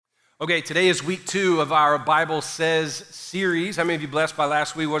Okay, today is week 2 of our Bible Says series. How many of you blessed by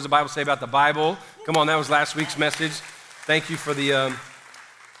last week? What does the Bible say about the Bible? Come on, that was last week's message. Thank you for the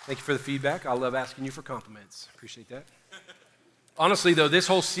feedback. I love asking you for compliments. Appreciate that. Honestly, though, this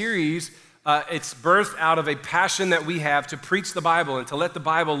whole series, it's birthed out of a passion that we have to preach the Bible and to let the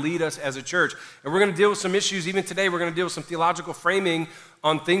Bible lead us as a church. And we're going to deal with some issues. Even today, we're going to deal with some theological framing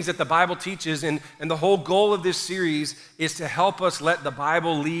on things that the Bible teaches. And the whole goal of this series is to help us let the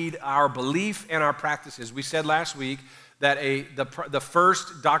Bible lead our belief and our practices. We said last week that the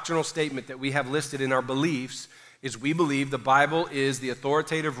first doctrinal statement that we have listed in our beliefs is we believe the Bible is the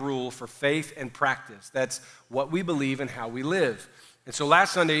authoritative rule for faith and practice. That's what we believe and how we live. And so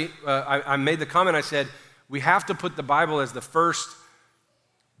last Sunday, I made the comment, I said, we have to put the Bible as the first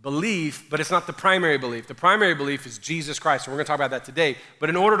belief, but it's not the primary belief. The primary belief is Jesus Christ, and we're going to talk about that today. But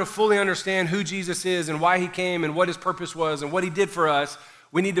in order to fully understand who Jesus is and why he came and what his purpose was and what he did for us,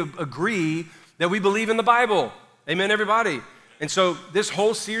 we need to agree that we believe in the Bible. Amen, everybody? And so this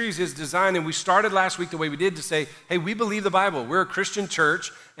whole series is designed, and we started last week the way we did to say, hey, we believe the Bible. We're a Christian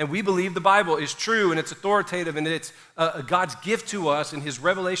church, and we believe the Bible is true, and it's authoritative, and it's God's gift to us and his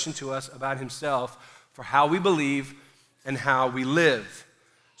revelation to us about himself for how we believe and how we live.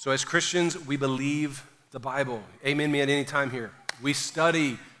 So as Christians, we believe the Bible. Amen me at any time here. We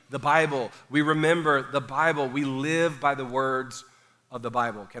study the Bible. We remember the Bible. We live by the words of the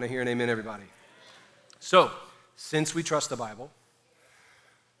Bible. Can I hear an amen, everybody? So, since we trust the Bible,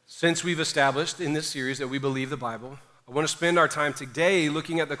 since we've established in this series that we believe the Bible, I want to spend our time today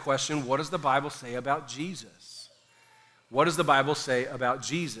looking at the question, what does the Bible say about Jesus? What does the Bible say about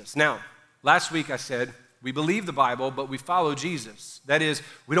Jesus? Now, last week I said, we believe the Bible, but we follow Jesus. That is,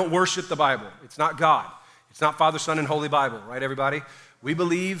 we don't worship the Bible. It's not God. It's not Father, Son, and Holy Bible, right, everybody? We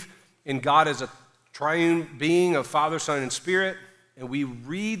believe in God as a triune being of Father, Son, and Spirit, and we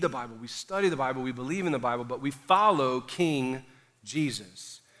read the Bible, we study the Bible, we believe in the Bible, but we follow King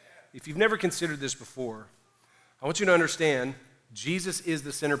Jesus. If you've never considered this before, I want you to understand Jesus is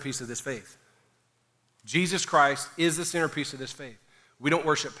the centerpiece of this faith. Jesus Christ is the centerpiece of this faith. We don't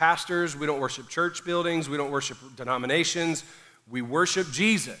worship pastors, we don't worship church buildings, we don't worship denominations. We worship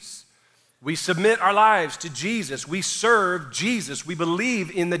Jesus. We submit our lives to Jesus. We serve Jesus. We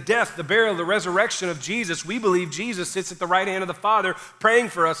believe in the death, the burial, the resurrection of Jesus. We believe Jesus sits at the right hand of the Father praying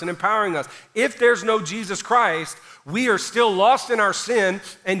for us and empowering us. If there's no Jesus Christ, we are still lost in our sin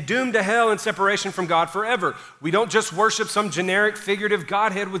and doomed to hell and separation from God forever. We don't just worship some generic figurative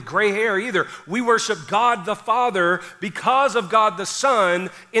Godhead with gray hair either. We worship God the Father because of God the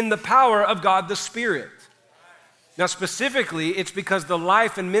Son in the power of God the Spirit. Now, specifically, it's because the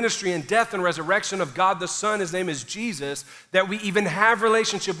life and ministry and death and resurrection of God the Son, his name is Jesus, that we even have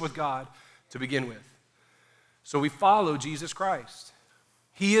relationship with God to begin with. So we follow Jesus Christ.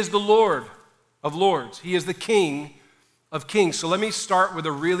 He is the Lord of Lords. He is the King of Kings. So let me start with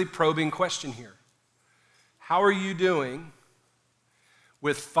a really probing question here. How are you doing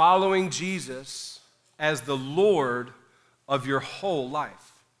with following Jesus as the Lord of your whole life?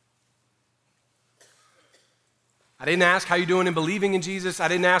 I didn't ask how you're doing in believing in Jesus. I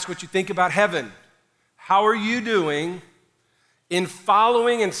didn't ask what you think about heaven. How are you doing in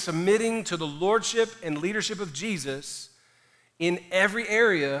following and submitting to the lordship and leadership of Jesus in every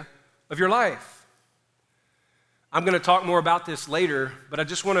area of your life? I'm going to talk more about this later, but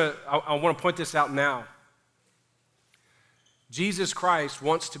I want to point this out now. Jesus Christ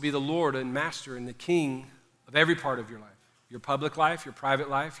wants to be the Lord and Master and the King of every part of your life. Your public life, your private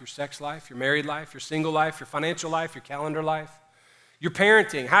life, your sex life, your married life, your single life, your financial life, your calendar life, your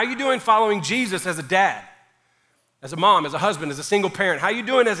parenting. How are you doing following Jesus as a dad, as a mom, as a husband, as a single parent? How are you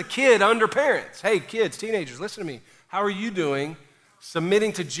doing as a kid under parents? Hey, kids, teenagers, listen to me. How are you doing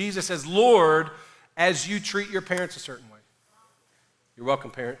submitting to Jesus as Lord as you treat your parents a certain way? You're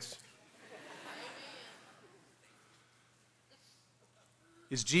welcome, parents.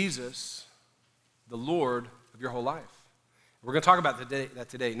 Is Jesus the Lord of your whole life? We're going to talk about that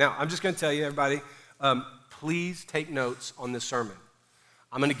today. Now, I'm just going to tell you, everybody, please take notes on this sermon.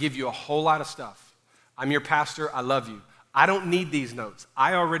 I'm going to give you a whole lot of stuff. I'm your pastor. I love you. I don't need these notes.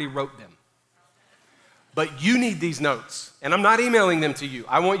 I already wrote them. But you need these notes, and I'm not emailing them to you.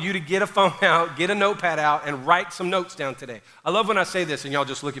 I want you to get a phone out, get a notepad out, and write some notes down today. I love when I say this, and y'all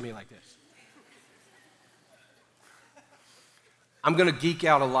just look at me like this. I'm going to geek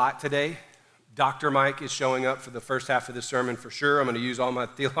out a lot today. Dr. Mike is showing up for the first half of this sermon for sure. I'm going to use all my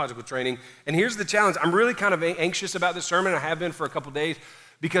theological training. And here's the challenge. I'm really kind of anxious about this sermon. I have been for a couple days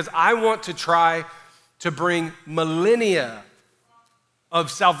because I want to try to bring millennia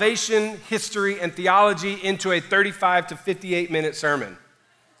of salvation, history, and theology into a 35 to 58-minute sermon.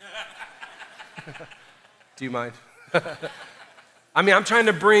 Do you mind? I mean, I'm trying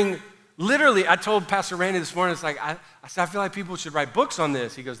to bring, literally, I told Pastor Randy this morning, it's like, I said, I feel like people should write books on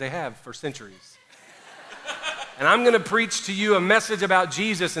this. He goes, they have for centuries. And I'm gonna preach to you a message about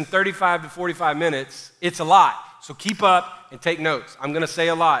Jesus in 35 to 45 minutes. It's a lot, so keep up and take notes. I'm gonna say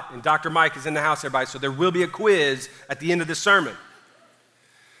a lot, and Dr. Mike is in the house, everybody, so there will be a quiz at the end of this sermon.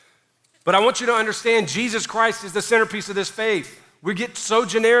 But I want you to understand, Jesus Christ is the centerpiece of this faith. We get so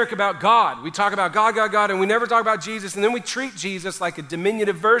generic about God. We talk about God, God, God, and we never talk about Jesus, and then we treat Jesus like a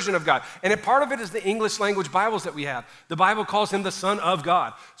diminutive version of God. And part of it is the English language Bibles that we have. The Bible calls him the Son of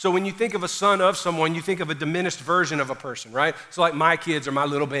God. So when you think of a son of someone, you think of a diminished version of a person, right? So like my kids or my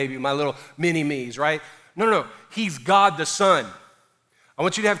little baby, my little mini-me's, right? No. He's God the Son. I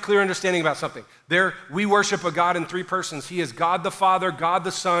want you to have clear understanding about something. We worship a God in three persons. He is God the Father, God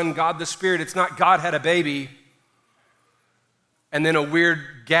the Son, God the Spirit. It's not God had a baby and then a weird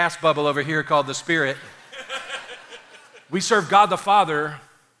gas bubble over here called the Spirit. We serve God the Father.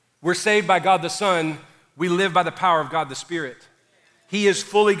 We're saved by God the Son. We live by the power of God the Spirit. He is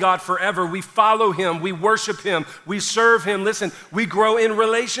fully God forever. We follow him. We worship him. We serve him. Listen, we grow in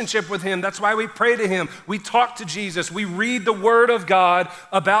relationship with him. That's why we pray to him. We talk to Jesus. We read the word of God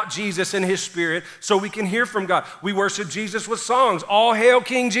about Jesus and his Spirit so we can hear from God. We worship Jesus with songs. All hail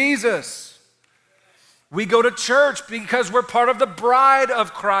King Jesus. We go to church because we're part of the bride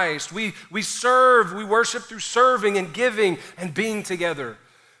of Christ. We serve, we worship through serving and giving and being together.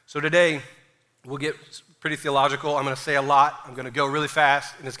 So today, we'll get pretty theological. I'm gonna say a lot. I'm gonna go really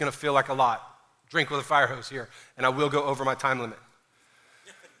fast, and it's gonna feel like a lot. Drink with a fire hose here, and I will go over my time limit.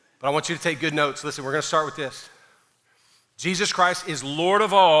 But I want you to take good notes. Listen, we're gonna start with this. Jesus Christ is Lord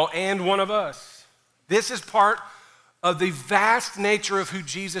of all and one of us. This is part of the vast nature of who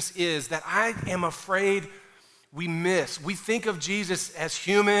Jesus is that I am afraid we miss. We think of Jesus as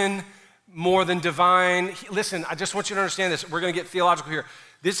human more than divine. Listen, I just want you to understand this. We're gonna get theological here.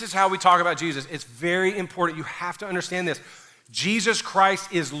 This is how we talk about Jesus. It's very important. You have to understand this. Jesus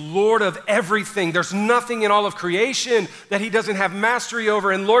Christ is Lord of everything. There's nothing in all of creation that he doesn't have mastery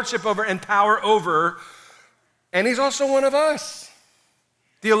over and lordship over and power over. And he's also one of us.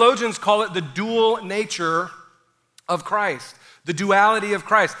 Theologians call it the dual nature of Christ, the duality of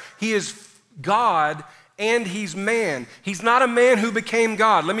Christ. He is God and he's man. He's not a man who became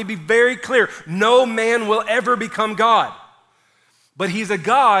God. Let me be very clear. No man will ever become God. But he's a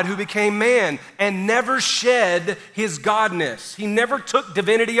God who became man and never shed his godness. He never took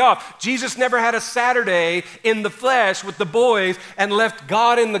divinity off. Jesus never had a Saturday in the flesh with the boys and left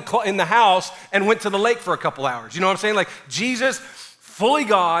God in the house and went to the lake for a couple hours. You know what I'm saying? Like Jesus, fully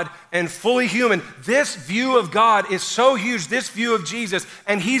God and fully human. This view of God is so huge, this view of Jesus,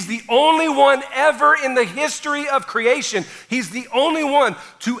 and he's the only one ever in the history of creation. He's the only one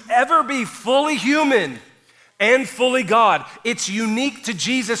to ever be fully human and fully God. It's unique to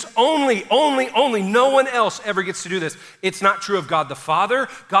Jesus only. No one else ever gets to do this. It's not true of God the Father.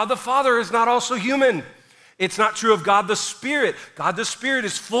 God the Father is not also human. It's not true of God the Spirit. God the Spirit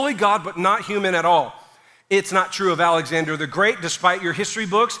is fully God, but not human at all. It's not true of Alexander the Great, despite your history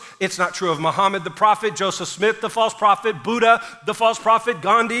books. It's not true of Muhammad the prophet, Joseph Smith the false prophet, Buddha the false prophet,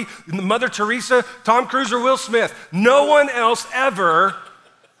 Gandhi, Mother Teresa, Tom Cruise, or Will Smith. No one else ever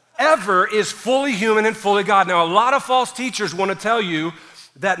is fully human and fully God. Now, a lot of false teachers want to tell you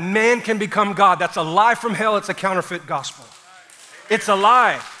that man can become God. That's a lie from hell. It's a counterfeit gospel. It's a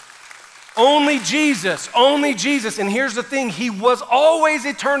lie. Only Jesus. And here's the thing, he was always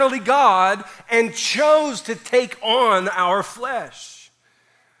eternally God and chose to take on our flesh.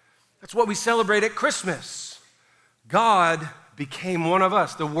 That's what we celebrate at Christmas. God became one of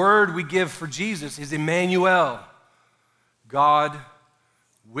us. The word we give for Jesus is Emmanuel, God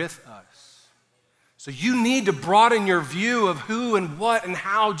with us. So you need to broaden your view of who and what and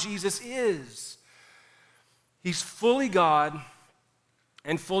how Jesus is. He's fully God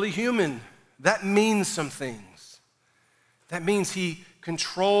and fully human. That means some things. That means he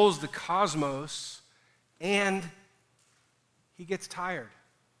controls the cosmos and he gets tired.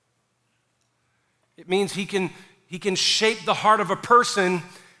 It means he can shape the heart of a person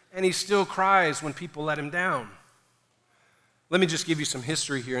and he still cries when people let him down. Let me just give you some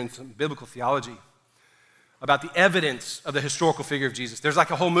history here and some biblical theology about the evidence of the historical figure of Jesus. There's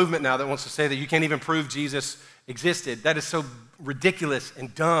like a whole movement now that wants to say that you can't even prove Jesus existed. That is so ridiculous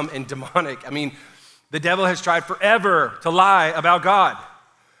and dumb and demonic. I mean, the devil has tried forever to lie about God.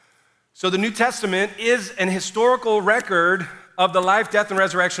 So the New Testament is an historical record of the life, death, and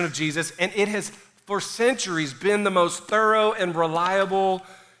resurrection of Jesus, and it has for centuries been the most thorough and reliable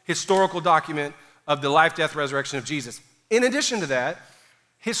historical document of the life, death, resurrection of Jesus. In addition to that,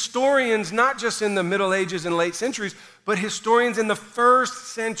 Historians, not just in the Middle Ages and late centuries, but historians in the first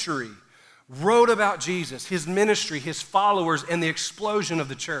century wrote about Jesus, his ministry, his followers, and the explosion of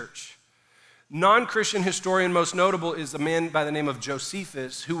the church. Non-Christian historian most notable is a man by the name of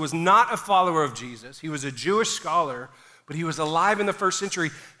Josephus, who was not a follower of Jesus. He was a Jewish scholar, but he was alive in the first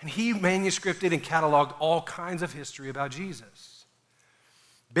century, and he manuscripted and cataloged all kinds of history about Jesus.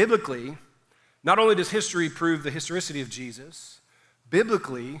 Biblically, not only does history prove the historicity of Jesus,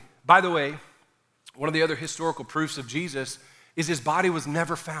 biblically, by the way, one of the other historical proofs of Jesus is his body was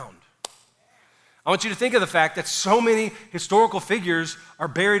never found. I want you to think of the fact that so many historical figures are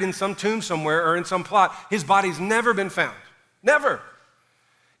buried in some tomb somewhere or in some plot. His body's never been found. Never.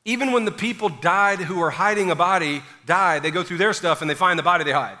 Even when the people died who were hiding a body, they go through their stuff and they find the body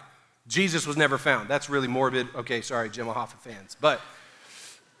they hide. Jesus was never found. That's really morbid. Okay, sorry, Jim Hoffa fans. But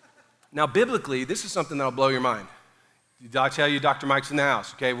now biblically, this is something that'll blow your mind. I'll tell you, Dr. Mike's in the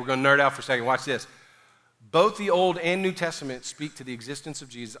house. Okay, we're going to nerd out for a second. Watch this. Both the Old and New Testament speak to the existence of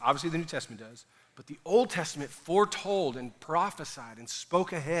Jesus. Obviously, the New Testament does. But the Old Testament foretold and prophesied and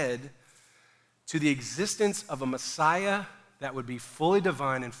spoke ahead to the existence of a Messiah that would be fully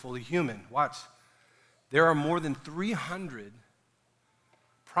divine and fully human. Watch. There are more than 300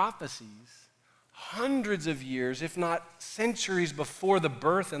 prophecies, hundreds of years, if not centuries before the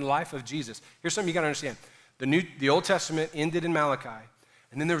birth and life of Jesus. Here's something you got to understand. The Old Testament ended in Malachi,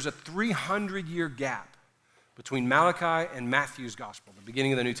 and then there was a 300-year gap between Malachi and Matthew's gospel, the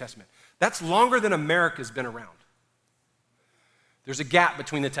beginning of the New Testament. That's longer than America's been around. There's a gap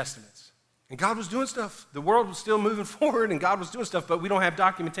between the testaments. And God was doing stuff. The world was still moving forward, and God was doing stuff, but we don't have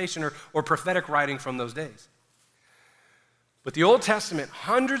documentation or prophetic writing from those days. But the Old Testament,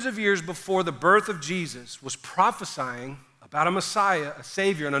 hundreds of years before the birth of Jesus, was prophesying about a Messiah, a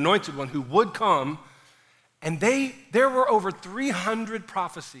Savior, an anointed one who would come. And there were over 300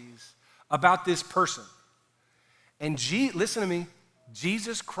 prophecies about this person. And listen to me,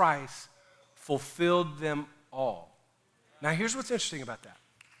 Jesus Christ fulfilled them all. Now, here's what's interesting about that.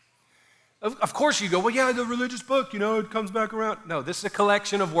 Of course, you go, well, yeah, the religious book, it comes back around. No, this is a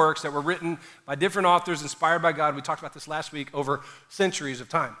collection of works that were written by different authors, inspired by God. We talked about this last week, over centuries of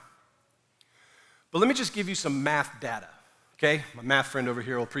time. But let me just give you some math data, okay? My math friend over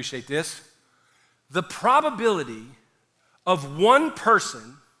here will appreciate this. The probability of one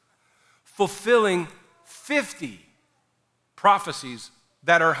person fulfilling 50 prophecies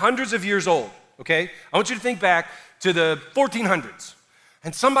that are hundreds of years old, okay? I want you to think back to the 1400s,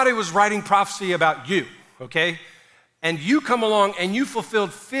 and somebody was writing prophecy about you, okay? And you come along and you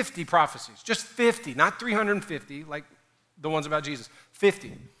fulfilled 50 prophecies, just 50, not 350 like the ones about Jesus,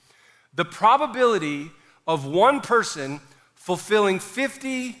 50. The probability of one person fulfilling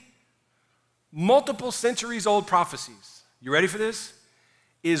 50 multiple centuries old prophecies, you ready for this?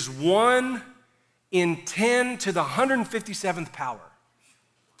 Is 1 in 10 to the 157th power.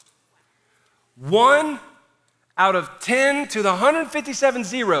 1 out of 10 to the 157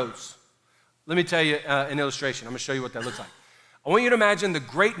 zeros. Let me tell you an illustration. I'm going to show you what that looks like. I want you to imagine the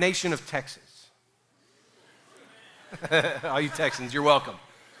great nation of Texas. All you Texans, you're welcome.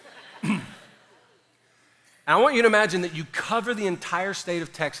 And I want you to imagine that you cover the entire state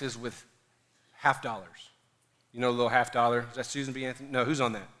of Texas with $50. You know the little $50? Is that Susan B. Anthony? No, who's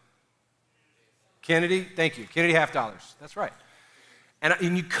on that? Kennedy? Thank you. Kennedy $50. That's right.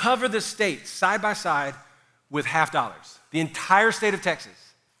 And you cover the state side by side with $50. The entire state of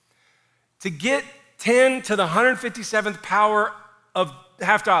Texas. To get 10 to the 157th power of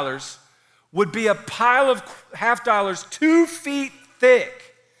 $50 would be a pile of $50 2 feet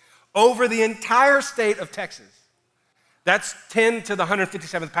thick over the entire state of Texas. That's 10 to the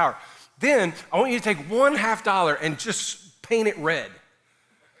 157th power. Then I want you to take one $50 and just paint it red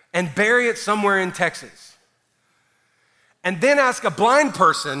and bury it somewhere in Texas. And then ask a blind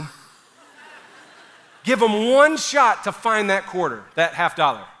person, give them one shot to find that quarter, that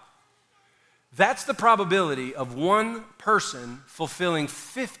 $50. That's the probability of one person fulfilling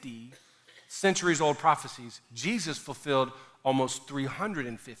 50 centuries old prophecies. Jesus fulfilled almost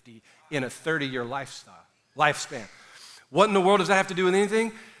 350 in a 30-year lifespan. What in the world does that have to do with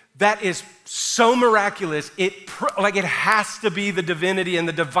anything? That is so miraculous, it has to be the divinity and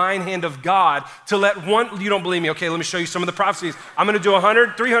the divine hand of God to let one, you don't believe me, okay, let me show you some of the prophecies. I'm gonna do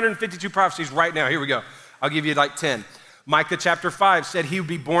 352 prophecies right now, here we go. I'll give you like 10. Micah chapter 5 said he would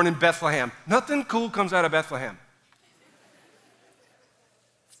be born in Bethlehem. Nothing cool comes out of Bethlehem.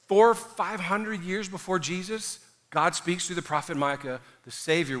 500 years before Jesus, God speaks through the prophet Micah, the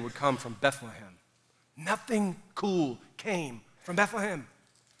Savior would come from Bethlehem. Nothing cool came from Bethlehem.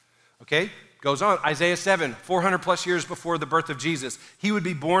 Okay, Goes on, Isaiah 7, 400 plus years before the birth of Jesus, he would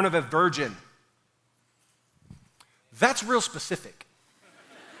be born of a virgin. That's real specific.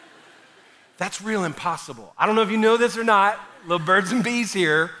 That's real impossible. I don't know if you know this or not, little birds and bees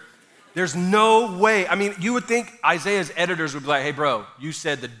here. There's no way. I mean, you would think Isaiah's editors would be like, hey, bro, you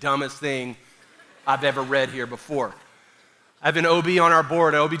said the dumbest thing I've ever read here before. I have an OB on our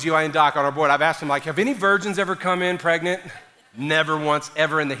board, an OBGYN doc on our board. I've asked him, like, have any virgins ever come in pregnant? Never once,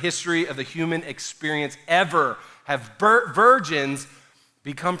 ever in the history of the human experience, ever have virgins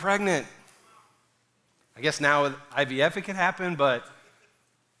become pregnant. I guess now with IVF it could happen, but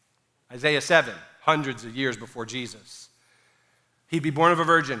Isaiah 7, hundreds of years before Jesus. He'd be born of a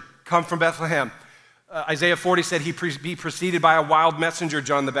virgin, come from Bethlehem. Isaiah 40 said he'd be preceded by a wild messenger,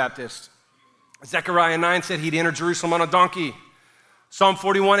 John the Baptist. Zechariah 9 said he'd enter Jerusalem on a donkey. Psalm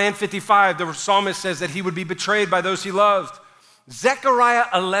 41 and 55, the psalmist says that he would be betrayed by those he loved. Zechariah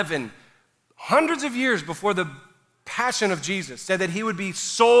 11, hundreds of years before the passion of Jesus, said that he would be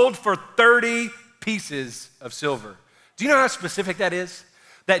sold for 30 pieces of silver. Do you know how specific that is?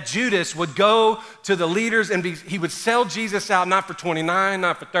 That Judas would go to the leaders and he would sell Jesus out not for 29,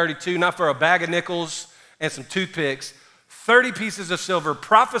 not for 32, not for a bag of nickels and some toothpicks, 30 pieces of silver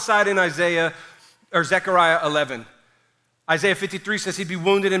prophesied in Zechariah 11. Isaiah 53 says he'd be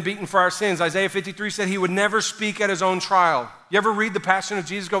wounded and beaten for our sins. Isaiah 53 said he would never speak at his own trial. You ever read the Passion of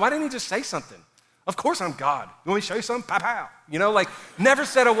Jesus, go, why didn't he just say something? Of course I'm God. You want me to show you something? Pow, pow. You know, like never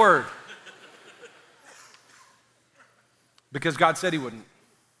said a word. Because God said he wouldn't.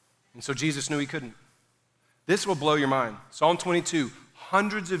 And so Jesus knew he couldn't. This will blow your mind. Psalm 22,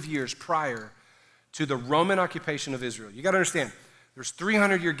 hundreds of years prior to the Roman occupation of Israel. You got to understand, there's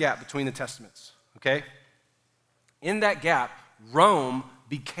 300-year gap between the testaments, okay? In that gap, Rome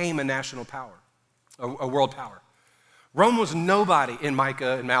became a national power, a world power. Rome was nobody in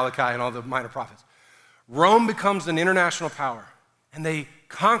Micah and Malachi and all the minor prophets. Rome becomes an international power, and they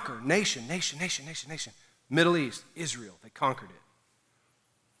conquer nation. Middle East, Israel, they conquered it.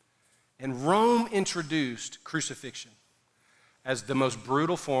 And Rome introduced crucifixion as the most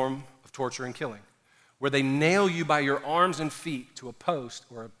brutal form of torture and killing, where they nail you by your arms and feet to a post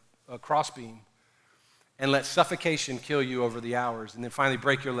or a crossbeam and let suffocation kill you over the hours, and then finally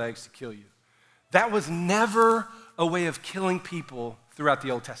break your legs to kill you. That was never a way of killing people throughout the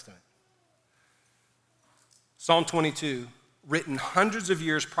Old Testament. Psalm 22, written hundreds of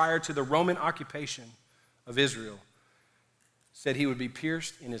years prior to the Roman occupation of Israel, said he would be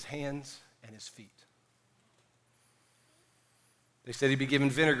pierced in his hands and his feet. They said he'd be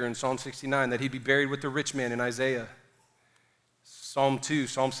given vinegar in Psalm 69, that he'd be buried with the rich man in Isaiah. Psalm 2,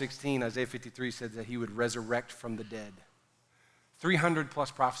 Psalm 16, Isaiah 53 said that he would resurrect from the dead. 300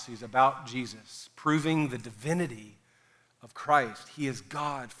 plus prophecies about Jesus, proving the divinity of Christ. He is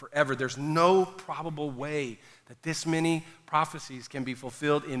God forever. There's no probable way that this many prophecies can be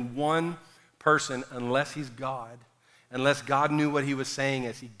fulfilled in one person unless he's God, unless God knew what he was saying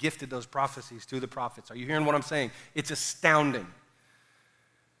as he gifted those prophecies to the prophets. Are you hearing what I'm saying? It's astounding.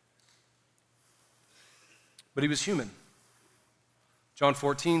 But he was human. John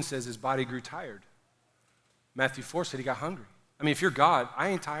 14 says his body grew tired. Matthew 4 said he got hungry. I mean, if you're God, I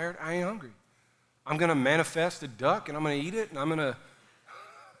ain't tired, I ain't hungry. I'm going to manifest a duck and I'm going to eat it and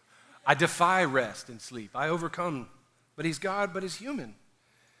I defy rest and sleep. I overcome. But he's God, but he's human.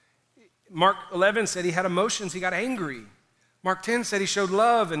 Mark 11 said he had emotions, he got angry. Mark 10 said he showed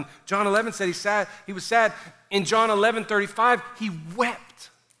love, and John 11 said he was sad. In John 11:35, he wept.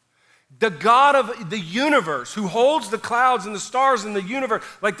 The God of the universe, who holds the clouds and the stars in the universe,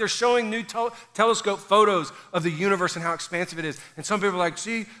 like they're showing new telescope photos of the universe and how expansive it is. And some people are like,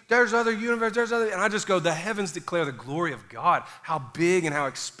 see, there's other universe, and I just go, the heavens declare the glory of God, how big and how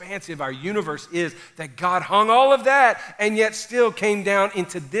expansive our universe is, that God hung all of that and yet still came down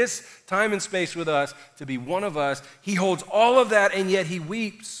into this time and space with us to be one of us. He holds all of that and yet he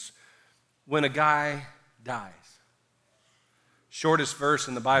weeps when a guy dies. Shortest verse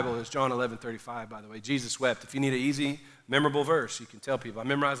in the Bible is John 11:35, by the way. Jesus wept. If you need an easy, memorable verse, you can tell people, I'm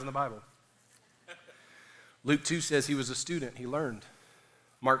memorizing the Bible. Luke 2 says he was a student. He learned.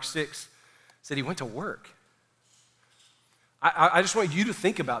 Mark 6 said he went to work. I just want you to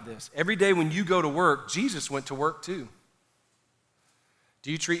think about this. Every day when you go to work, Jesus went to work too.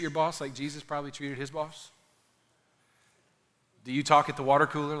 Do you treat your boss like Jesus probably treated his boss? Do you talk at the water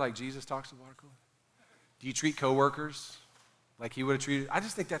cooler like Jesus talks at the water cooler? Do you treat coworkers like he would have treated? I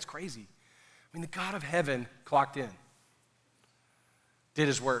just think that's crazy. I mean, the God of heaven clocked in, did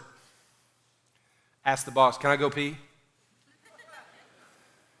his work, asked the boss, can I go pee?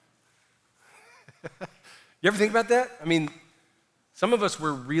 You ever think about that? I mean, Some of us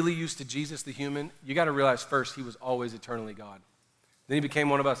were really used to Jesus, the human. You got to realize first, he was always eternally God. Then he became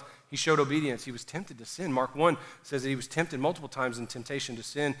one of us. He showed obedience. He was tempted to sin. Mark 1 says that he was tempted multiple times in temptation to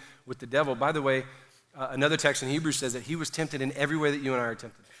sin with the devil. By the way, another text in Hebrews says that he was tempted in every way that you and I are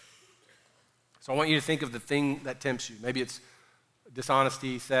tempted. So I want you to think of the thing that tempts you. Maybe it's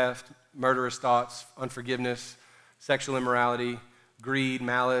dishonesty, theft, murderous thoughts, unforgiveness, sexual immorality, greed,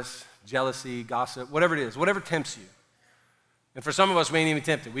 malice, jealousy, gossip, whatever it is, whatever tempts you. And for some of us, we ain't even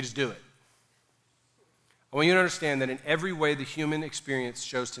tempted. We just do it. I want you to understand that in every way the human experience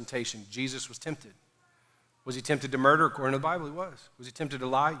shows temptation, Jesus was tempted. Was he tempted to murder? According to the Bible, he was. Was he tempted to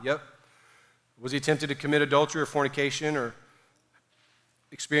lie? Yep. Was he tempted to commit adultery or fornication or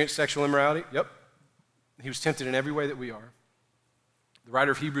experience sexual immorality? Yep. He was tempted in every way that we are. The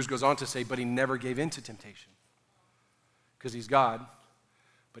writer of Hebrews goes on to say, but he never gave in to temptation because he's God,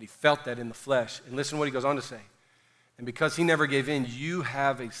 but he felt that in the flesh. And listen to what he goes on to say. And because he never gave in, you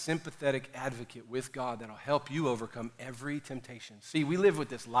have a sympathetic advocate with God that'll help you overcome every temptation. See, we live with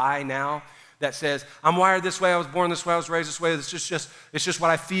this lie now that says, I'm wired this way, I was born this way, I was raised this way, it's just what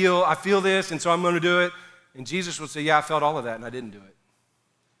I feel this, and so I'm going to do it. And Jesus would say, yeah, I felt all of that, and I didn't do it.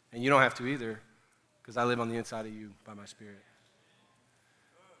 And you don't have to either, because I live on the inside of you by my Spirit.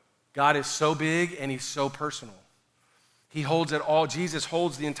 God is so big, and he's so personal. He holds it all. Jesus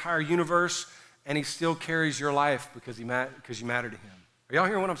holds the entire universe, and he still carries your life because you matter to him. Are y'all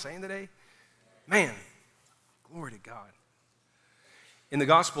hearing what I'm saying today? Man, glory to God. In the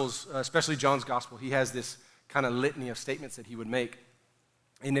Gospels, especially John's Gospel, he has this kind of litany of statements that he would make.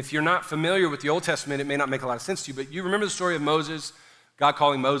 And if you're not familiar with the Old Testament, it may not make a lot of sense to you, but you remember the story of Moses, God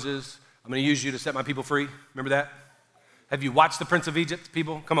calling Moses, I'm going to use you to set my people free. Remember that? Have you watched The Prince of Egypt,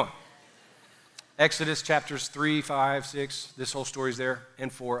 people? Come on. Exodus chapters 3, 5, 6, this whole story's there,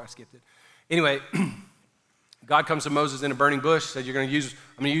 and 4, I skipped it. Anyway, God comes to Moses in a burning bush, said, I'm going to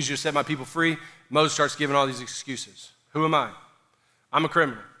use you to set my people free. Moses starts giving all these excuses. Who am I? I'm a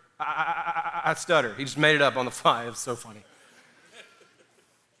criminal. I stutter. He just made it up on the fly. It was so funny.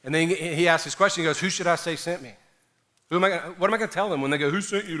 And then he asks this question. He goes, who should I say sent me? What am I going to tell them when they go, who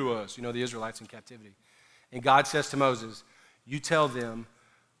sent you to us? You know, the Israelites in captivity. And God says to Moses, you tell them,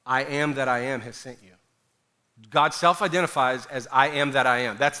 I am that I am has sent you. God self-identifies as I am that I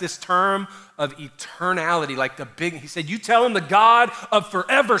am. That's this term of eternality, like he said, you tell him the God of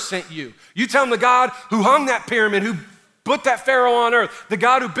forever sent you. You tell him the God who hung that pyramid, who put that Pharaoh on earth, the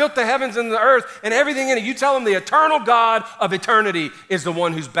God who built the heavens and the earth and everything in it. You tell him the eternal God of eternity is the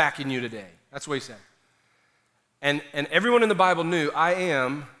one who's backing you today. That's what he said. And everyone in the Bible knew I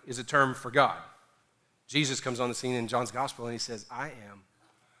am is a term for God. Jesus comes on the scene in John's Gospel and he says, I am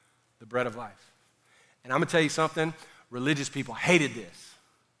the bread of life. And I'm going to tell you something, religious people hated this.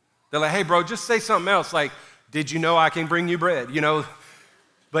 They're like, hey, bro, just say something else, like, did you know I can bring you bread, you know?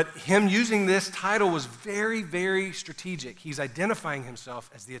 But him using this title was very, very strategic. He's identifying himself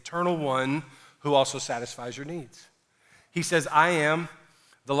as the eternal one who also satisfies your needs. He says, I am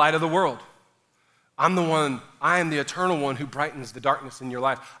the light of the world. I am the eternal one who brightens the darkness in your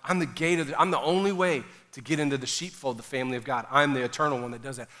life. I'm the only way to get into the sheepfold, the family of God. I'm the eternal one that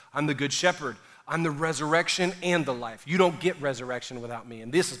does that. I'm the good shepherd. I'm the resurrection and the life. You don't get resurrection without me.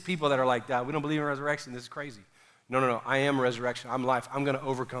 And this is people that are like, we don't believe in resurrection. This is crazy. No. I am resurrection. I'm life. I'm going to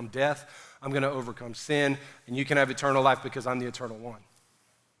overcome death. I'm going to overcome sin. And you can have eternal life because I'm the eternal one.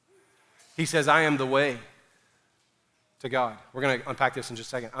 He says, I am the way to God. We're going to unpack this in just a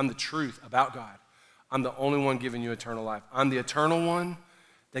second. I'm the truth about God. I'm the only one giving you eternal life. I'm the eternal one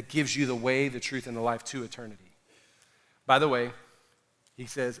that gives you the way, the truth, and the life to eternity. By the way, he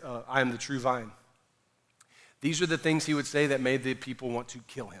says, I am the true vine. These are the things he would say that made the people want to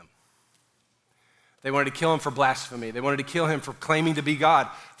kill him. They wanted to kill him for blasphemy. They wanted to kill him for claiming to be God.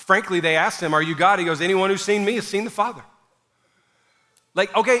 Frankly, they asked him, are you God? He goes, anyone who's seen me has seen the Father.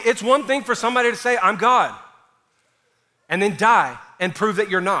 Like, okay, it's one thing for somebody to say, I'm God, and then die and prove that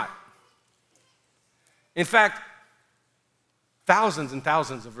you're not. In fact, thousands and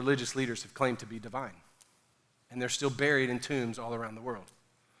thousands of religious leaders have claimed to be divine, and they're still buried in tombs all around the world.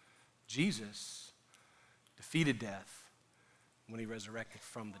 Jesus defeated death when he resurrected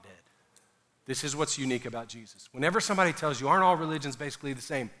from the dead. This is what's unique about Jesus. Whenever somebody tells you, aren't all religions basically the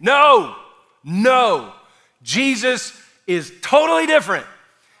same? No. Jesus is totally different.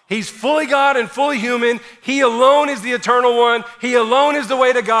 He's fully God and fully human. He alone is the eternal one. He alone is the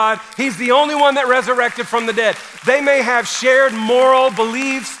way to God. He's the only one that resurrected from the dead. They may have shared moral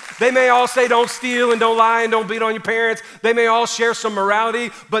beliefs. They may all say don't steal and don't lie and don't beat on your parents. They may all share some morality,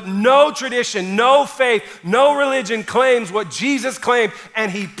 but no tradition, no faith, no religion claims what Jesus claimed,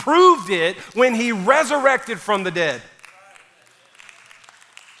 and he proved it when he resurrected from the dead.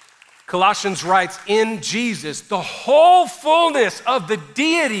 Colossians writes, in Jesus, the whole fullness of the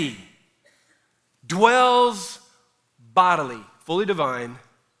deity dwells bodily, fully divine,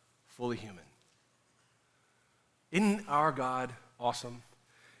 fully human. Isn't our God awesome?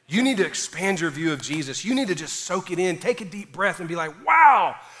 You need to expand your view of Jesus. You need to just soak it in, take a deep breath and be like,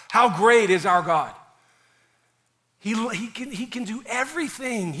 wow, how great is our God. He can do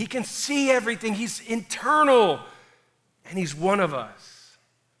everything. He can see everything. He's internal, and he's one of us.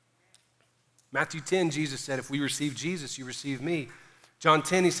 Matthew 10, Jesus said, if we receive Jesus, you receive me. John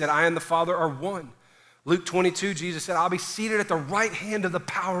 10, he said, I and the Father are one. Luke 22, Jesus said, I'll be seated at the right hand of the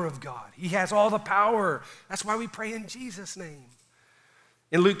power of God. He has all the power. That's why we pray in Jesus' name.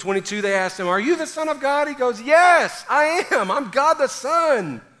 In Luke 22, they asked him, are you the Son of God? He goes, yes, I am. I'm God the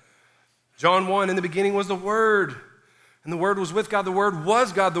Son. John 1, in the beginning was the Word, and the Word was with God. The Word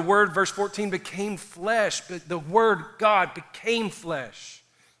was God. The Word, verse 14, became flesh. But the Word, God, became flesh.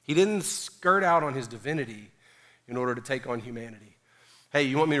 He didn't skirt out on his divinity in order to take on humanity. Hey,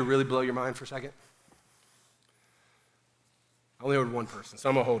 you want me to really blow your mind for a second? I only heard one person, so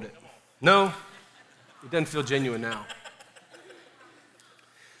I'm going to hold it. No, it doesn't feel genuine now.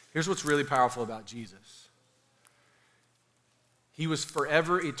 Here's what's really powerful about Jesus. He was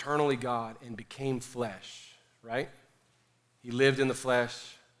forever eternally God and became flesh, right? He lived in the flesh.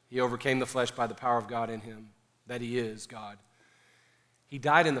 He overcame the flesh by the power of God in him, that he is God. He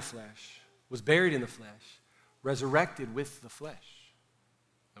died in the flesh, was buried in the flesh, resurrected with the flesh.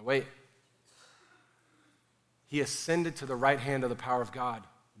 Now wait. He ascended to the right hand of the power of God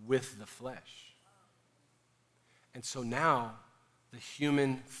with the flesh. And so now the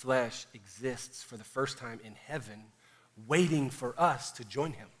human flesh exists for the first time in heaven, waiting for us to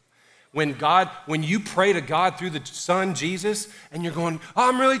join him. When you pray to God through the Son, Jesus, and you're going, oh,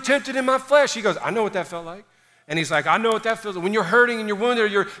 I'm really tempted in my flesh. He goes, I know what that felt like. And he's like, I know what that feels like. When you're hurting and you're wounded or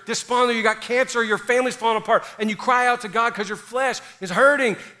you're despondent or you got cancer or your family's falling apart and you cry out to God because your flesh is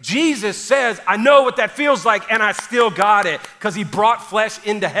hurting, Jesus says, I know what that feels like and I still got it because he brought flesh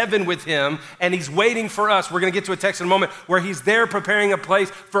into heaven with him and he's waiting for us. We're going to get to a text in a moment where he's there preparing a place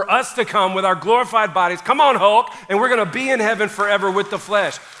for us to come with our glorified bodies. Come on, Hulk. And we're going to be in heaven forever with the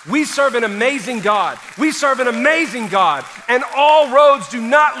flesh. We serve an amazing God. We serve an amazing God. And all roads do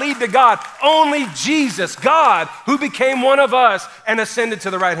not lead to God. Only Jesus, God, who became one of us and ascended to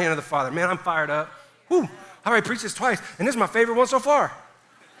the right hand of the Father. Man, I'm fired up. Whew. I already preached this twice, and this is my favorite one so far.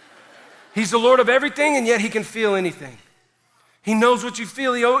 He's the Lord of everything, and yet he can feel anything. He knows what you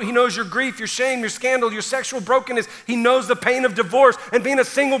feel. He knows your grief, your shame, your scandal, your sexual brokenness. He knows the pain of divorce and being a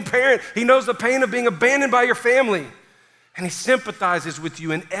single parent. He knows the pain of being abandoned by your family. And he sympathizes with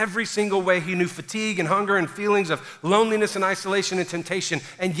you in every single way. He knew fatigue and hunger and feelings of loneliness and isolation and temptation,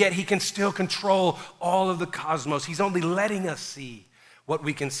 and yet he can still control all of the cosmos. He's only letting us see what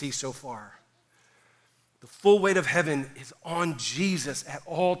we can see so far. The full weight of heaven is on Jesus at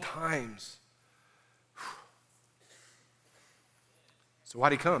all times. So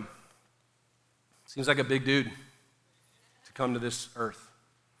why'd he come? Seems like a big dude to come to this earth.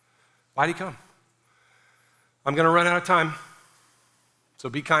 Why'd he come? I'm going to run out of time, so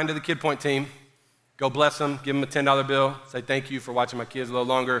be kind to the Kid Point team. Go bless them, give them a $10 bill, say thank you for watching my kids a little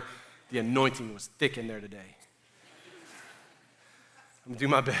longer. The anointing was thick in there today. I'm going to do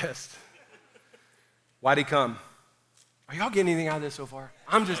my best. Why'd he come? Are y'all getting anything out of this so far?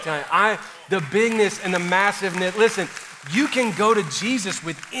 I'm just telling you, the bigness and the massiveness. Listen, you can go to Jesus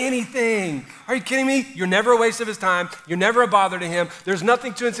with anything. Are you kidding me? You're never a waste of his time. You're never a bother to him. There's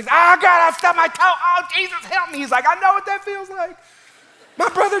nothing to insist. Oh, God, I stubbed my toe. Oh, Jesus, help me. He's like, I know what that feels like. My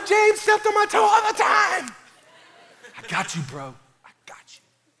brother James stepped on my toe all the time. I got you, bro. I got you.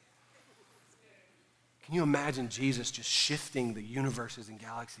 Can you imagine Jesus just shifting the universes and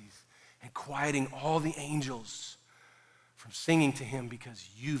galaxies and quieting all the angels from singing to him because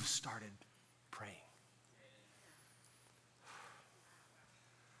you've started praying?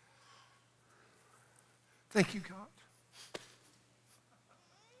 Thank you, God.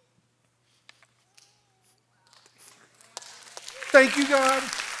 Thank you, God.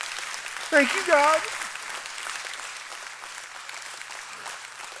 Thank you, God.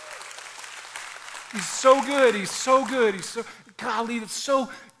 He's so good. He's so good. He's so, golly, it's so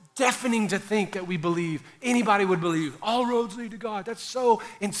deafening to think that we believe. Anybody would believe. All roads lead to God. That's so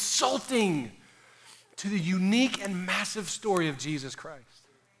insulting to the unique and massive story of Jesus Christ.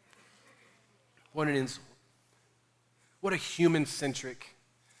 What an insult. What a human-centric,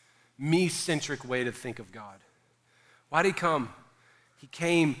 me-centric way to think of God. Why did he come? He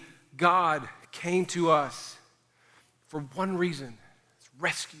came, God came to us for one reason. It's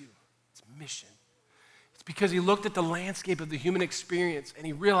rescue. It's mission. It's because he looked at the landscape of the human experience and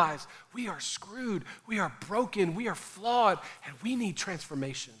he realized we are screwed, we are broken, we are flawed, and we need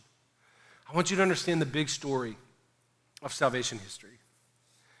transformation. I want you to understand the big story of salvation history.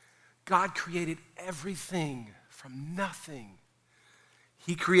 God created everything from nothing.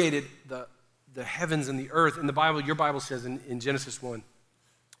 He created the heavens and the earth. In the Bible, your Bible says in Genesis 1,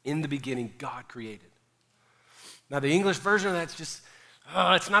 in the beginning, God created. Now, the English version of that's just,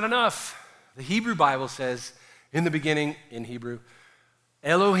 it's not enough. The Hebrew Bible says, in the beginning, in Hebrew,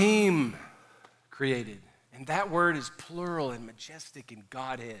 Elohim created. And that word is plural and majestic in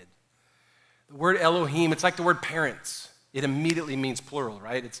Godhead. The word Elohim, it's like the word parents. It immediately means plural,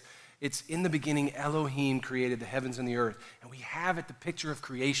 right? It's in the beginning, Elohim created the heavens and the earth. And we have it the picture of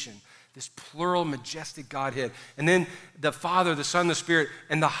creation, this plural, majestic Godhead. And then the Father, the Son, the Spirit.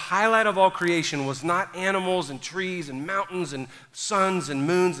 And the highlight of all creation was not animals and trees and mountains and suns and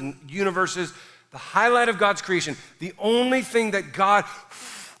moons and universes. The highlight of God's creation, the only thing that God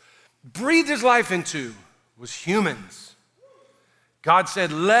breathed his life into was humans. God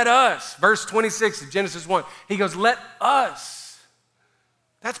said, let us, verse 26 of Genesis 1, he goes, let us.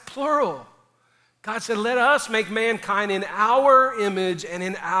 That's plural. God said, let us make mankind in our image and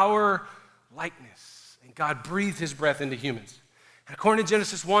in our likeness. And God breathed his breath into humans. And according to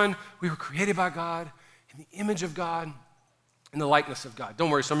Genesis 1, we were created by God in the image of God, in the likeness of God. Don't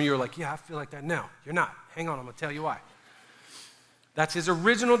worry, some of you are like, yeah, I feel like that now. You're not. Hang on, I'm going to tell you why. That's his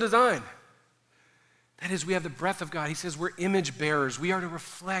original design. That is, we have the breath of God. He says we're image bearers. We are to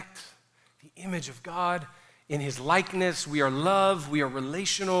reflect the image of God in his likeness. We are love. We are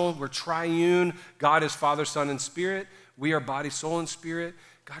relational. We're triune. God is Father, Son, and Spirit. We are body, soul, and spirit.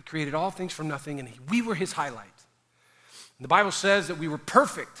 God created all things from nothing, and we were his highlight. And the Bible says that we were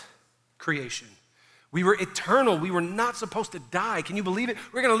perfect creation. We were eternal. We were not supposed to die. Can you believe it?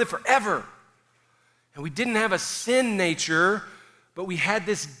 We're going to live forever. And we didn't have a sin nature, but we had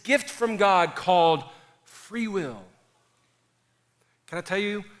this gift from God called free will. Can I tell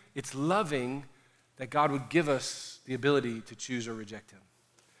you, it's loving that God would give us the ability to choose or reject him.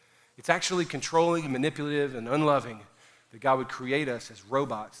 It's actually controlling and manipulative and unloving that God would create us as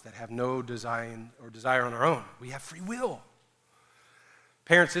robots that have no design or desire on our own. We have free will.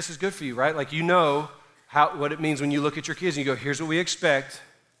 Parents, this is good for you, right? Like you know what it means when you look at your kids and you go, here's what we expect.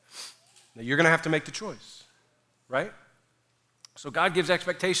 Now you're going to have to make the choice, right? So God gives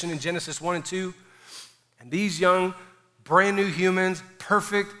expectation in Genesis 1 and 2. And these young, brand new humans,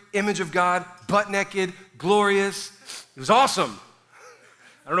 perfect image of God, butt naked, glorious. It was awesome.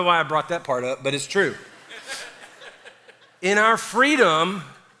 I don't know why I brought that part up, but it's true. In our freedom,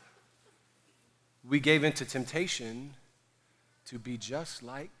 we gave into temptation to be just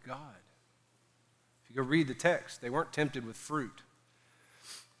like God. If you go read the text, they weren't tempted with fruit.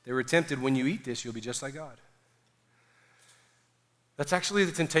 They were tempted, when you eat this, you'll be just like God. That's actually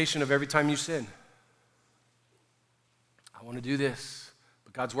the temptation of every time you sin. I want to do this,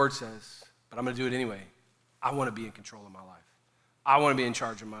 but God's word says, but I'm going to do it anyway. I want to be in control of my life. I want to be in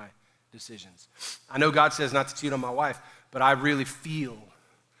charge of my decisions. I know God says not to cheat on my wife, but I really feel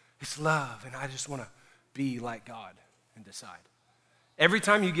it's love, and I just want to be like God and decide. Every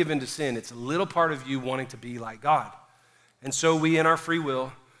time you give in to sin, it's a little part of you wanting to be like God. And so we, in our free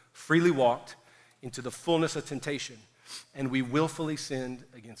will, freely walked into the fullness of temptation, and we willfully sinned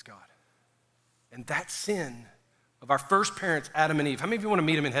against God. And that sin of our first parents, Adam and Eve, how many of you want to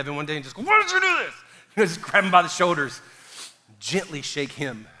meet him in heaven one day and just go, why did you do this? You know, just grab him by the shoulders, gently shake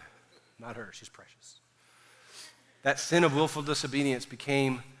him, not her, she's precious. That sin of willful disobedience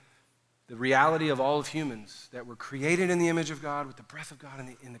became the reality of all of humans that were created in the image of God, with the breath of God,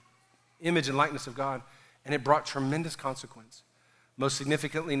 in the image and likeness of God, and it brought tremendous consequence. Most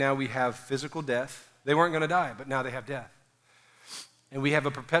significantly, now we have physical death. They weren't going to die, but now they have death. And we have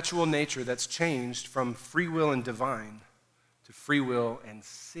a perpetual nature that's changed from free will and divine to free will and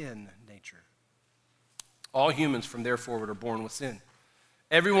sin nature. All humans from there forward are born with sin.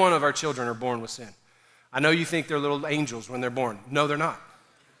 Every one of our children are born with sin. I know you think they're little angels when they're born. No, they're not.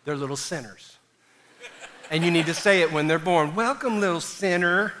 They're little sinners. And you need to say it when they're born. Welcome, little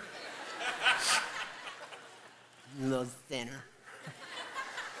sinner. Little sinner.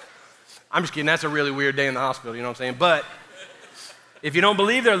 I'm just kidding. That's a really weird day in the hospital, you know what I'm saying? But if you don't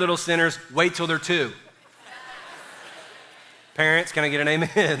believe they're little sinners, wait till they're 2. Parents, can I get an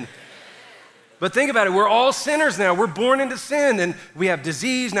amen? But think about it. We're all sinners now. We're born into sin, and we have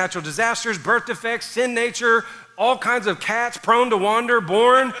disease, natural disasters, birth defects, sin nature, all kinds of cats prone to wander,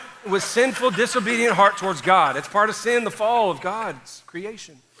 born with sinful, disobedient heart towards God. It's part of sin, the fall of God's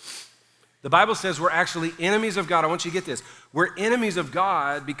creation. The Bible says we're actually enemies of God. I want you to get this. We're enemies of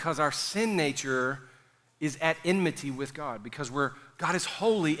God because our sin nature is at enmity with God because God is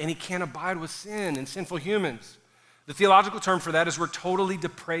holy and he can't abide with sin and sinful humans. The theological term for that is we're totally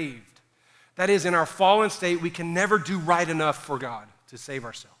depraved. That is, in our fallen state, we can never do right enough for God to save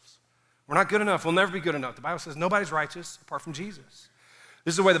ourselves. We're not good enough. We'll never be good enough. The Bible says nobody's righteous apart from Jesus.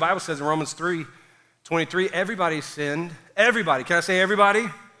 This is the way the Bible says in Romans 3:23, everybody sinned. Everybody. Can I say everybody?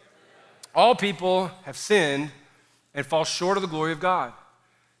 All people have sinned and fall short of the glory of God.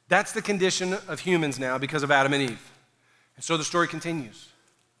 That's the condition of humans now because of Adam and Eve. And so the story continues.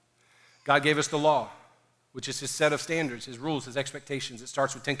 God gave us the law, which is his set of standards, his rules, his expectations. It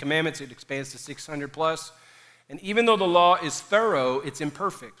starts with 10 commandments. It expands to 600 plus. And even though the law is thorough, it's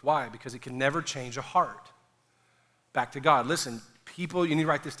imperfect. Why? Because it can never change a heart back to God. Listen, people, you need to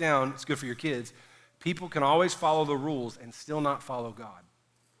write this down. It's good for your kids. People can always follow the rules and still not follow God.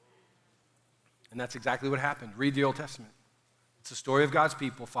 And that's exactly what happened. Read the Old Testament. It's the story of God's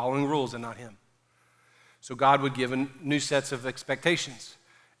people following rules and not him. So God would give new sets of expectations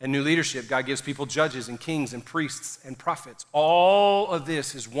and new leadership. God gives people judges and kings and priests and prophets. All of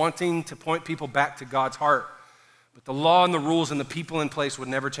this is wanting to point people back to God's heart. But the law and the rules and the people in place would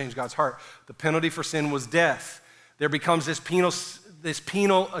never change God's heart. The penalty for sin was death. There becomes this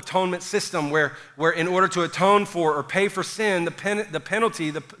penal atonement system where in order to atone for or pay for sin, the penalty,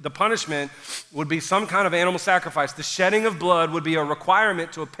 the punishment would be some kind of animal sacrifice. The shedding of blood would be a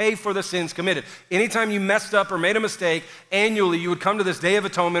requirement to pay for the sins committed. Anytime you messed up or made a mistake, annually you would come to this Day of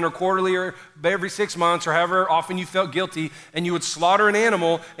Atonement or quarterly or every 6 months or however often you felt guilty, and you would slaughter an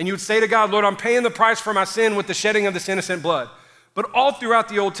animal and you would say to God, Lord, I'm paying the price for my sin with the shedding of this innocent blood. But all throughout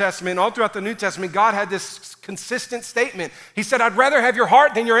the Old Testament, all throughout the New Testament, God had this consistent statement. He said, I'd rather have your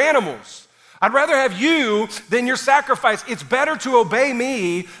heart than your animals. I'd rather have you than your sacrifice. It's better to obey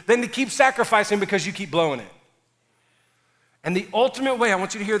me than to keep sacrificing because you keep blowing it. And the ultimate way, I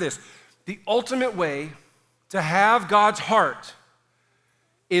want you to hear this, the ultimate way to have God's heart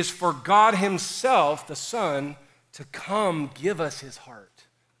is for God himself, the Son, to come give us his heart.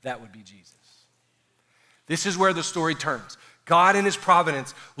 That would be Jesus. This is where the story turns. God in his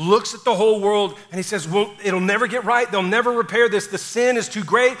providence looks at the whole world and he says, well, it'll never get right. They'll never repair this. The sin is too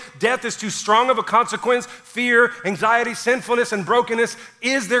great. Death is too strong of a consequence. Fear, anxiety, sinfulness, and brokenness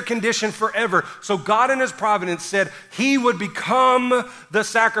is their condition forever. So God in his providence said he would become the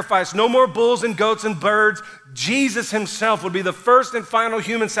sacrifice. No more bulls and goats and birds. Jesus himself would be the first and final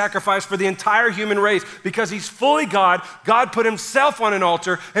human sacrifice for the entire human race. Because he's fully God, God put himself on an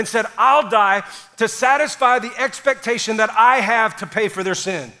altar and said, I'll die to satisfy the expectation that I have to pay for their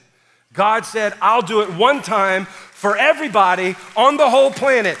sin. God said, I'll do it one time for everybody on the whole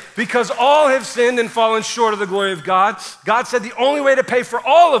planet because all have sinned and fallen short of the glory of God. God said the only way to pay for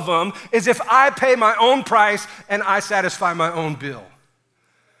all of them is if I pay my own price and I satisfy my own bill.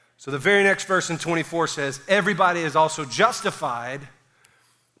 So the very next verse in 24 says, everybody is also justified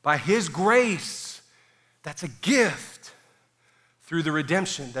by his grace. That's a gift through the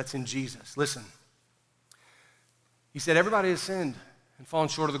redemption that's in Jesus. Listen, he said everybody has sinned and fallen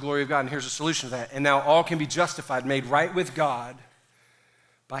short of the glory of God, and here's a solution to that. And now all can be justified, made right with God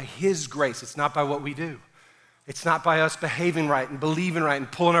by his grace. It's not by what we do. It's not by us behaving right and believing right and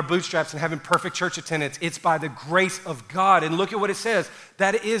pulling our bootstraps and having perfect church attendance. It's by the grace of God. And look at what it says.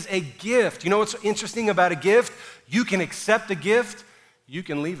 That is a gift. You know what's interesting about a gift? You can accept a gift. You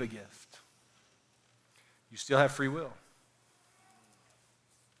can leave a gift. You still have free will.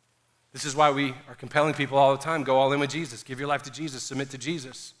 This is why we are compelling people all the time. Go all in with Jesus. Give your life to Jesus. Submit to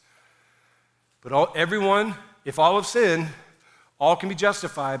Jesus. But everyone, if all have sinned, all can be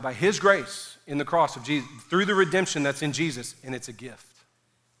justified by his grace in the cross of Jesus, through the redemption that's in Jesus, and it's a gift.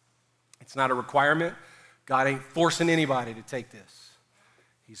 It's not a requirement. God ain't forcing anybody to take this.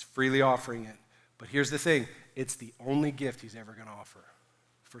 He's freely offering it. But here's the thing. It's the only gift he's ever going to offer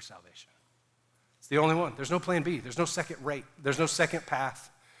for salvation. It's the only one. There's no plan B. There's no second rate. There's no second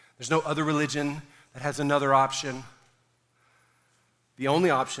path. There's no other religion that has another option. The only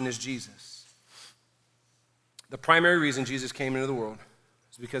option is Jesus. The primary reason Jesus came into the world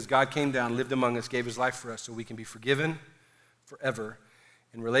is because God came down, lived among us, gave his life for us so we can be forgiven forever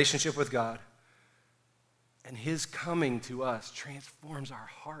in relationship with God. And his coming to us transforms our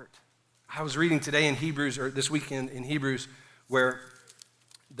heart. I was reading today in Hebrews, or this weekend in Hebrews, where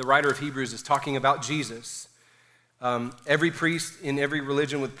the writer of Hebrews is talking about Jesus. Every priest in every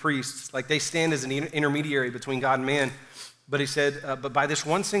religion with priests, like they stand as an intermediary between God and man. But he said, but by this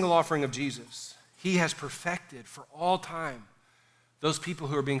one single offering of Jesus, he has perfected for all time those people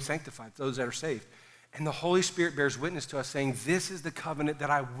who are being sanctified, those that are saved. And the Holy Spirit bears witness to us saying, this is the covenant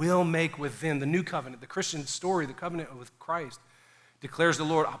that I will make with them, the new covenant, the Christian story, the covenant with Christ. Declares the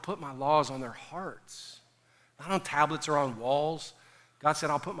Lord, I'll put my laws on their hearts not on tablets or on walls. God said,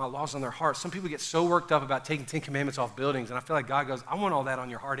 I'll put my laws on their hearts. Some people get so worked up about taking 10 commandments off buildings, and I feel like God goes, I want all that on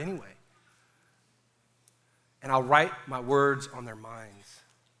your heart anyway. And I'll write my words on their minds.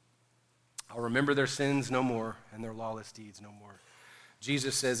 I'll remember their sins no more and their lawless deeds no more.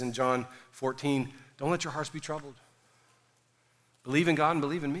 Jesus says in John 14, don't let your hearts be troubled. Believe in God and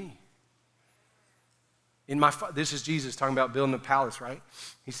believe in me. This is Jesus talking about building a palace, right?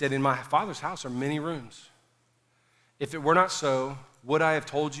 He said, in my Father's house are many rooms. If it were not so, would I have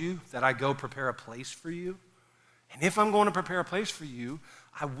told you that I go prepare a place for you? And if I'm going to prepare a place for you,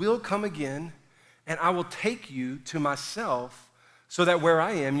 I will come again and I will take you to myself so that where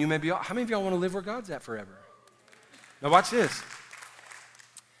I am, you may be. How many of y'all want to live where God's at forever? Now watch this.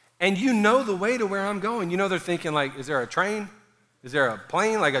 And you know the way to where I'm going. You know they're thinking like, is there a train? Is there a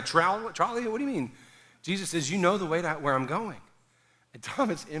plane, like a trolley? What do you mean? Jesus says, you know the way to where I'm going. And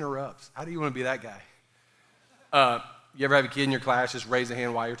Thomas interrupts. How do you want to be that guy? You ever have a kid in your class just raise a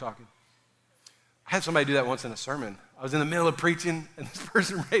hand while you're talking? I had somebody do that once in a sermon. I was in the middle of preaching, and this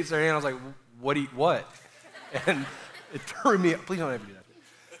person raised their hand. I was like, what? And it threw me up. Please don't ever do that.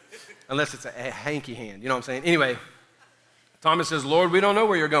 Unless it's a hanky hand. You know what I'm saying? Anyway, Thomas says, Lord, we don't know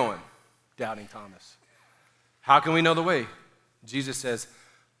where you're going. Doubting Thomas. How can we know the way? Jesus says,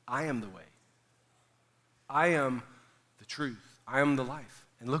 I am the way. I am the truth. I am the life.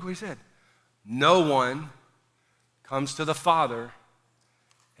 And look what he said. No one comes to the Father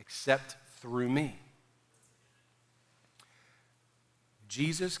except through me.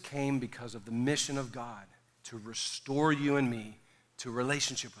 Jesus came because of the mission of God to restore you and me to a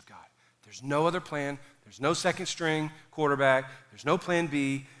relationship with God. There's no other plan. There's no second string quarterback. There's no plan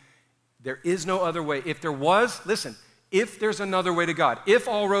B. There is no other way. If there was, listen, if there's another way to God, if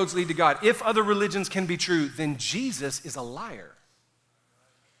all roads lead to God, if other religions can be true, then Jesus is a liar.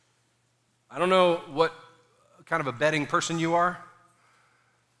 I don't know what kind of a betting person you are,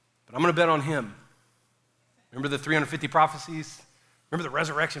 but I'm going to bet on him. Remember the 350 prophecies? Remember the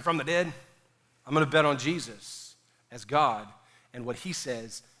resurrection from the dead? I'm going to bet on Jesus as God, and what he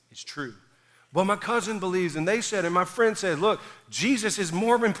says is true. Well, my cousin believes, and they said, and my friend said, look, Jesus is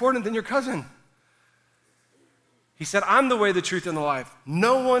more important than your cousin. He said, I'm the way, the truth, and the life.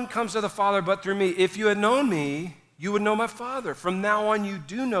 No one comes to the Father but through me. If you had known me, you would know my Father. From now on, you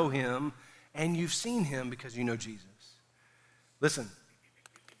do know him, and you've seen him because you know Jesus. Listen,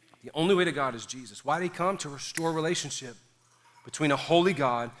 the only way to God is Jesus. Why did he come? To restore relationship between a holy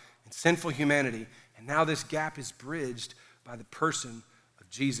God and sinful humanity. And now this gap is bridged by the person of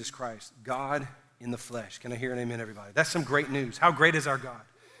Jesus Christ, God in the flesh. Can I hear an amen, everybody? That's some great news. How great is our God?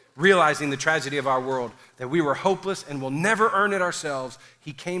 Realizing the tragedy of our world, that we were hopeless and will never earn it ourselves,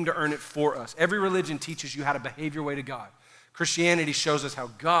 he came to earn it for us. Every religion teaches you how to behave your way to God. Christianity shows us how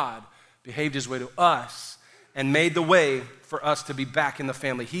God behaved his way to us and made the way for us to be back in the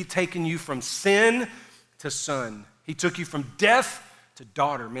family. He'd taken you from sin to son. He took you from death to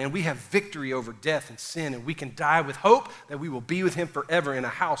daughter. Man, we have victory over death and sin, and we can die with hope that we will be with him forever in a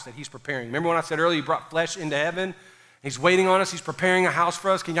house that he's preparing. Remember when I said earlier, he brought flesh into heaven? He's waiting on us. He's preparing a house for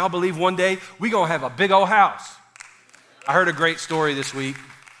us. Can y'all believe one day we're going to have a big old house? I heard a great story this week.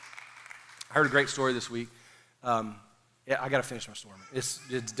 Yeah, I got to finish my story.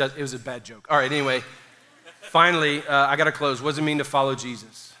 It was a bad joke. All right, anyway, finally, I got to close. What does it mean to follow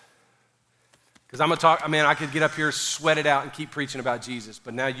Jesus? Because I'm going to talk, I could get up here, sweat it out, and keep preaching about Jesus,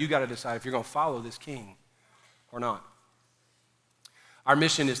 but now you got to decide if you're going to follow this king or not. Our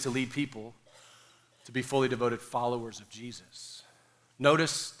mission is to lead people to be fully devoted followers of Jesus.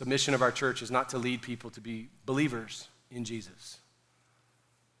 Notice the mission of our church is not to lead people to be believers in Jesus.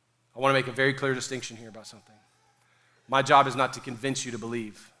 I want to make a very clear distinction here about something. My job is not to convince you to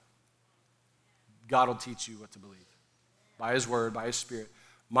believe. God will teach you what to believe by his word, by his spirit.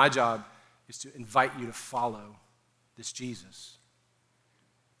 My job is to invite you to follow this Jesus.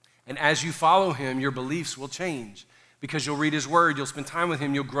 And as you follow him, your beliefs will change. Because you'll read his word, you'll spend time with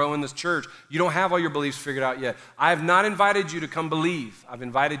him, you'll grow in this church. You don't have all your beliefs figured out yet. I have not invited you to come believe. I've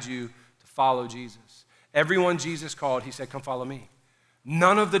invited you to follow Jesus. Everyone Jesus called, he said, come follow me.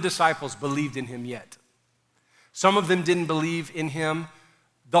 None of the disciples believed in him yet. Some of them didn't believe in him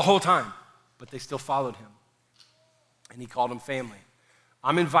the whole time, but they still followed him. And he called them family.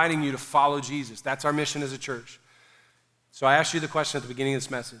 I'm inviting you to follow Jesus. That's our mission as a church. So I asked you the question at the beginning of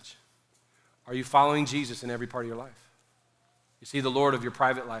this message. Are you following Jesus in every part of your life? You see the Lord of your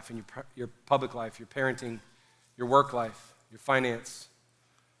private life and your public life, your parenting, your work life, your finance,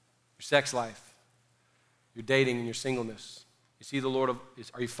 your sex life, your dating and your singleness. You see the Lord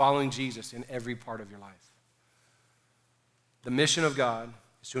are you following Jesus in every part of your life? The mission of God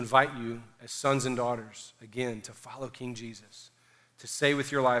is to invite you as sons and daughters, again, to follow King Jesus, to say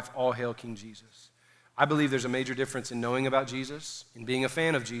with your life, all hail King Jesus. I believe there's a major difference in knowing about Jesus, in being a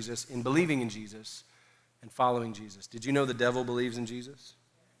fan of Jesus, in believing in Jesus, and following Jesus. Did you know the devil believes in Jesus?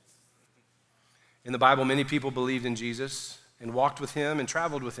 In the Bible, many people believed in Jesus and walked with him and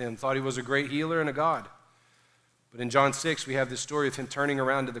traveled with him, thought he was a great healer and a God. But in John 6, we have this story of him turning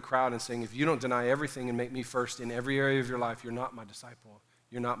around to the crowd and saying, if you don't deny everything and make me first in every area of your life, you're not my disciple.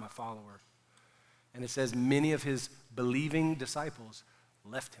 You're not my follower. And it says many of his believing disciples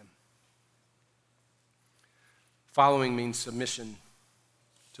left him. Following means submission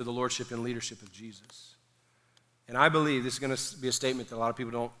to the lordship and leadership of Jesus. And I believe this is going to be a statement that a lot of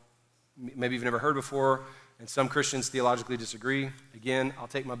people don't, maybe you've never heard before, and some Christians theologically disagree. Again, I'll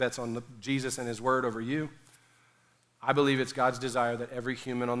take my bets on Jesus and his word over you. I believe it's God's desire that every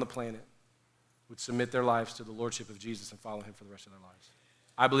human on the planet would submit their lives to the lordship of Jesus and follow him for the rest of their lives.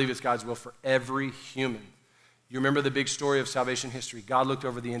 I believe it's God's will for every human. You remember the big story of salvation history. God looked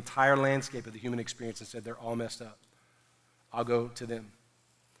over the entire landscape of the human experience and said, they're all messed up. I'll go to them.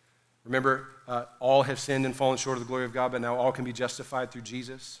 Remember, all have sinned and fallen short of the glory of God, but now all can be justified through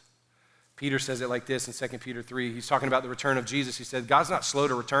Jesus. Peter says it like this in 2 Peter 3. He's talking about the return of Jesus. He said, God's not slow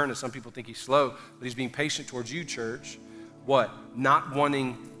to return, as some people think he's slow, but he's being patient towards you, church. What? Not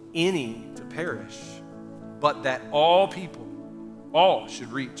wanting any to perish, but that all people, all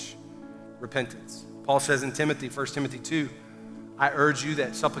should reach repentance. Paul says in Timothy, 1 Timothy 2, I urge you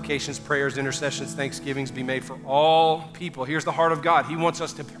that supplications, prayers, intercessions, thanksgivings be made for all people. Here's the heart of God. He wants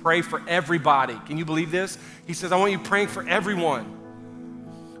us to pray for everybody. Can you believe this? He says, I want you praying for everyone,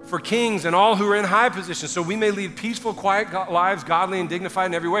 for kings and all who are in high positions, so we may lead peaceful, quiet lives, godly and dignified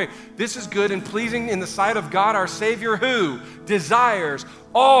in every way. This is good and pleasing in the sight of God, our Savior, who desires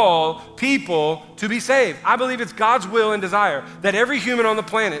all people to be saved. I believe it's God's will and desire that every human on the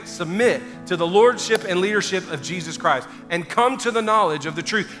planet submit to the lordship and leadership of Jesus Christ and come to the knowledge of the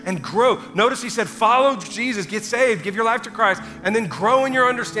truth and grow. Notice he said, follow Jesus, get saved, give your life to Christ, and then grow in your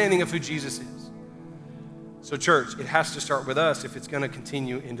understanding of who Jesus is. So church, it has to start with us if it's going to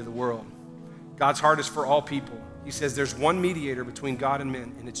continue into the world. God's heart is for all people. He says there's one mediator between God and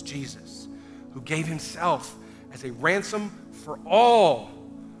men, and it's Jesus, who gave himself as a ransom for all,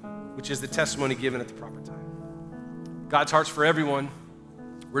 which is the testimony given at the proper time. God's heart's for everyone.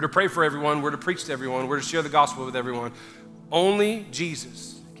 We're to pray for everyone. We're to preach to everyone. We're to share the gospel with everyone. Only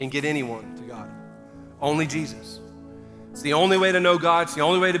Jesus can get anyone to God. Only Jesus. It's the only way to know God. It's the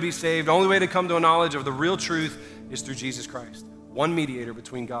only way to be saved. The only way to come to a knowledge of the real truth is through Jesus Christ. One mediator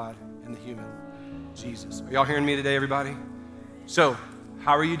between God and the human, Jesus. Are y'all hearing me today, everybody? So,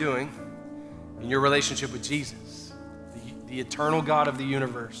 how are you doing in your relationship with Jesus, the eternal God of the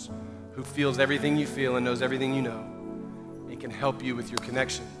universe, who feels everything you feel and knows everything you know, and can help you with your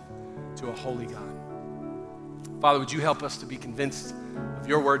connection to a holy God? Father, would you help us to be convinced of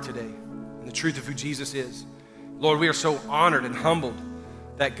your word today and the truth of who Jesus is? Lord, we are so honored and humbled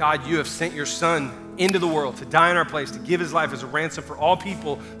that, God, you have sent your Son into the world to die in our place, to give his life as a ransom for all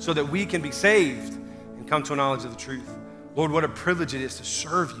people so that we can be saved and come to a knowledge of the truth. Lord, what a privilege it is to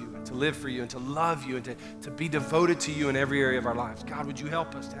serve you and to live for you and to love you and to be devoted to you in every area of our lives. God, would you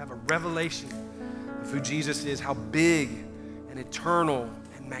help us to have a revelation of who Jesus is, how big and eternal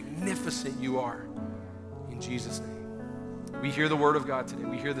and magnificent you are, in Jesus' name. We hear the word of God today.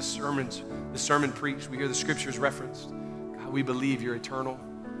 We hear the sermon preached. We hear the scriptures referenced. God, we believe you're eternal.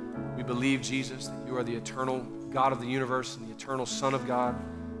 We believe, Jesus, that you are the eternal God of the universe and the eternal Son of God,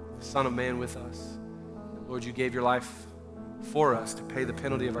 the Son of Man with us. And Lord, you gave your life for us to pay the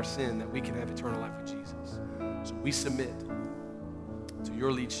penalty of our sin that we can have eternal life with Jesus. So we submit to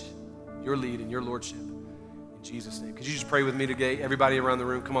your lead and your lordship in Jesus' name. Could you just pray with me today? Everybody around the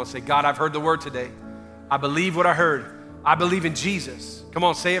room, come on, say, God, I've heard the word today. I believe what I heard. I believe in Jesus. Come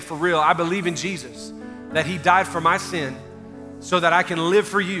on, say it for real. I believe in Jesus, that he died for my sin so that I can live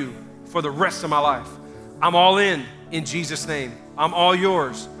for you for the rest of my life. I'm all in Jesus' name. I'm all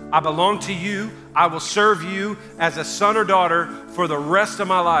yours. I belong to you. I will serve you as a son or daughter for the rest of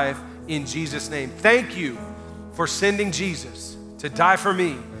my life in Jesus' name. Thank you for sending Jesus to die for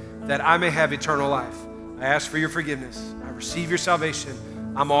me that I may have eternal life. I ask for your forgiveness. I receive your salvation.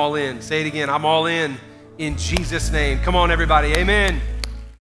 I'm all in. Say it again. I'm all in Jesus' name. Come on, everybody. Amen.